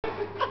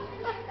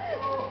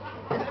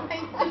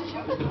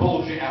the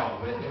bullshit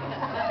out of it.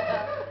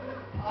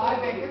 I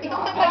think it's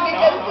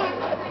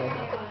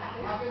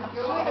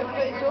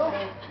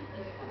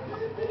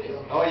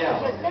Oh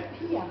yeah.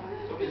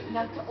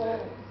 Not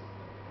all.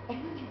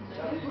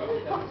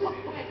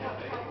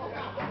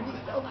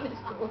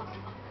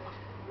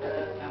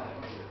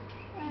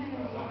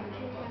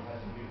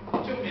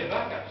 It took me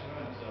aback actually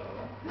when I saw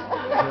that. Not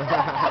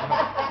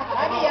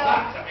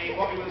that, I mean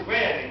what he was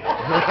wearing.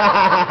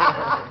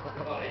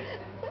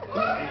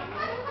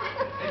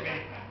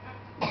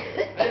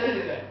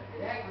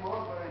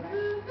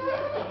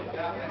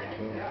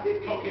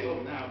 Cock it up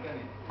now, can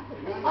he?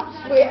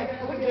 Swear,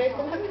 we're doing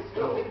something.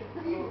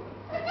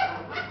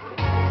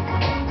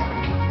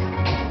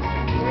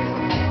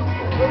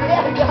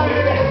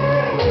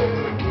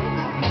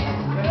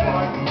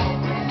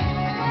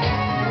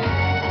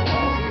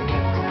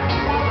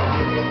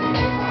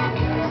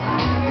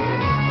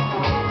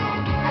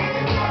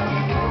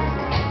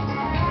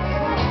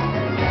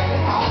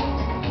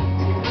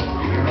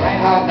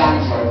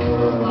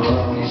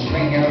 You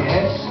swing your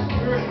hips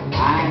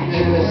and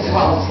do the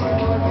salsa,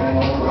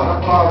 rock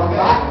forward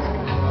back,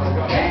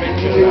 then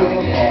you do it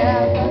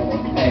again.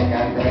 Take a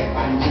grip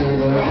and to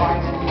the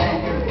right, and then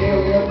you feel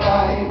your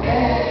body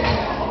bend.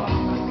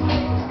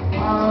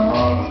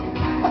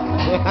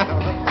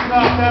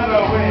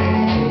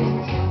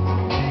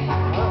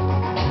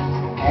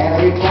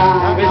 Every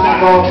time I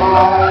go by,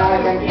 I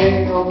can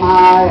feel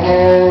my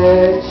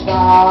head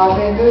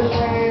starting to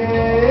swing.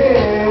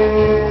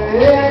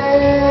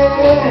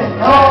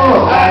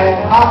 Oh,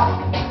 hop,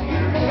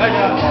 and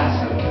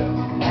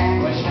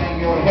you swing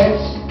your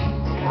hips,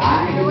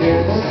 and you do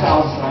the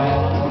salsa,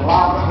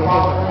 rock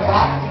forward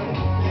back,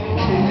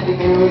 and you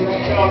do it again.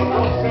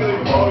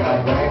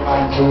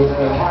 Right to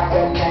the right,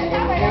 and then you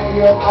feel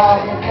your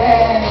body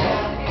bend.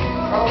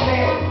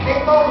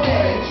 Kick those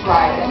hips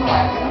right and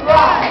left and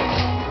right.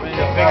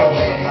 Kick those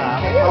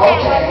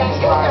hips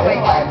right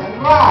and left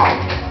and right.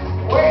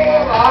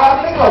 Where are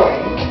we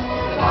going?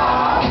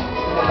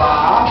 The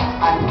bar,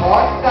 and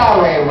point the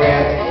way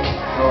with it.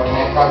 Your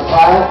neck goes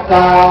right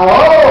down,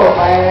 oh,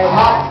 hey,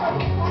 hop.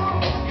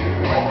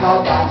 When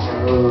no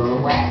dancer,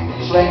 when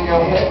you swing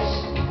your hips,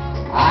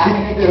 and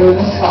you do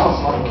the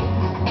salsa,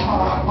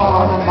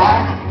 on the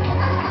back,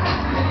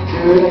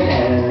 do it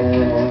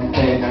again.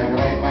 Take a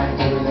great one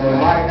to the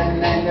right, and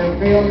then you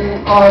feel your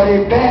body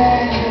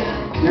bend.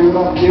 You're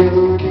a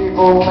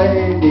beautiful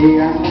lady,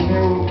 and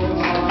you feel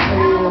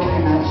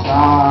feeling a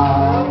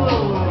style.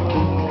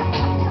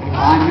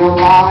 And you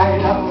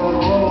light up the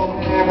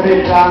room every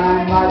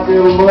time that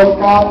you look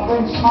up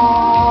and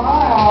smile.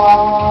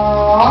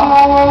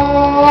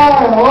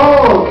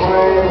 Oh,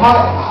 great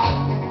heart,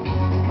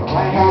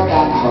 when you're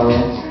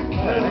dancers,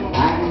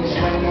 and you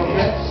swing your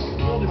hips,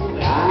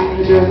 and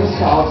you do the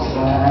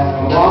salsa,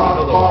 walk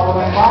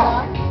forward and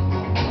back,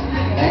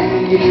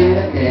 then you do it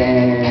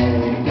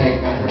again.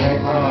 Take a great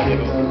one to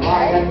the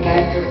right, and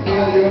then you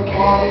feel your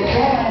body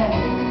bend.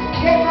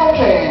 Kick those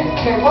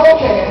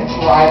hands,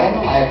 right and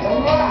left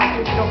and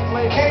right.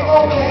 Kick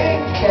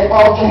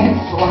those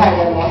hands, right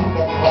and left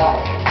and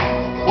right.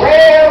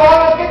 Where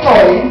are you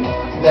going?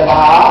 To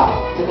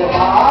the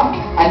bar,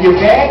 and you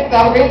get the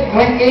bit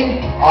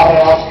drinking, or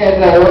else get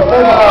the rope.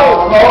 Go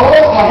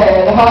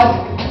ahead, hon.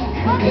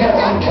 Get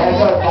on the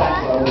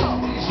dancers,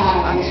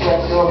 and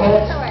stretch your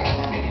hips,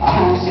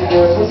 and she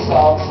does the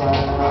salsa,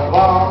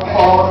 walk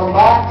forward and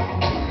back,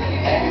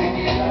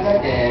 and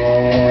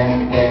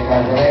again. Take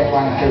a great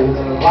one to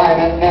the right,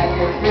 and then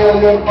you feel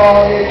your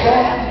body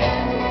bend.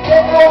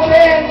 Kick those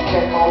hands,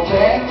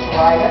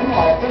 right and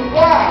left and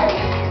right.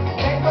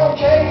 Kick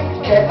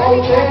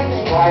those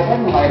hands, right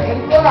and left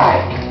and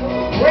right.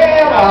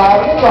 Where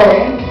are you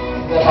going?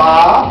 The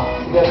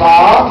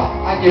bar,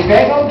 and you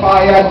better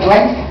buy a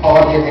drink, or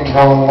you can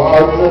go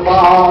out the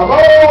bar. Oh,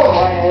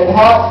 red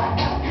hot.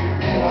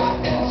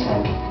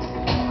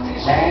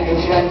 And you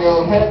swing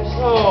your hips,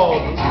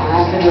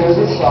 and you do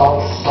the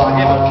salsa,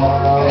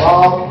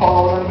 rock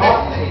forward and back,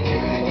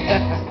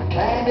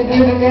 and you do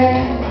it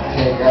again.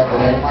 Take a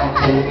great one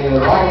to the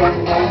right,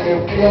 and then you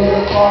feel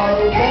your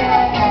body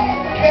bend.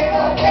 Kick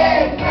those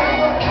hands,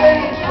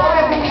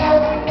 right and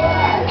left and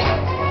right.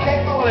 Kick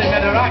those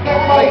hands,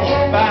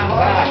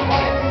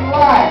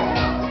 right.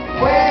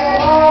 Where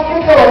are we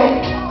going?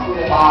 To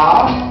the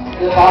bar.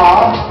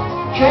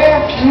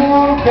 Chef, you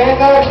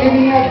better give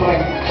me a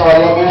drink, or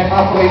you'll make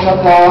my place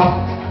up there.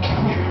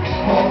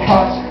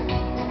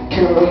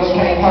 You're the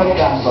swing hot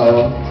dancer,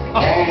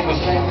 and you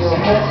swing your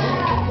hips,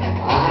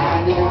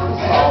 and you do the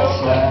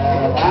salsa,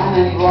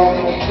 and rock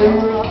it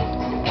through.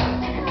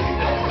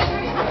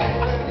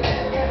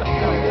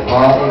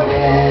 Body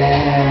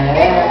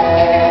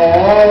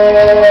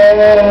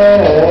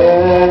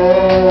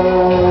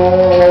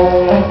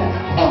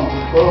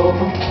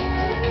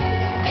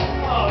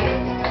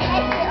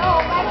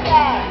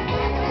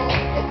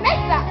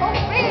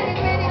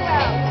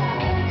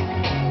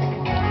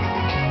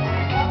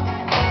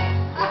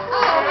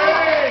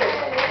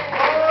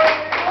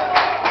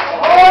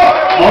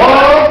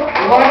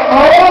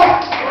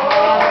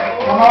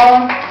Come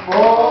on.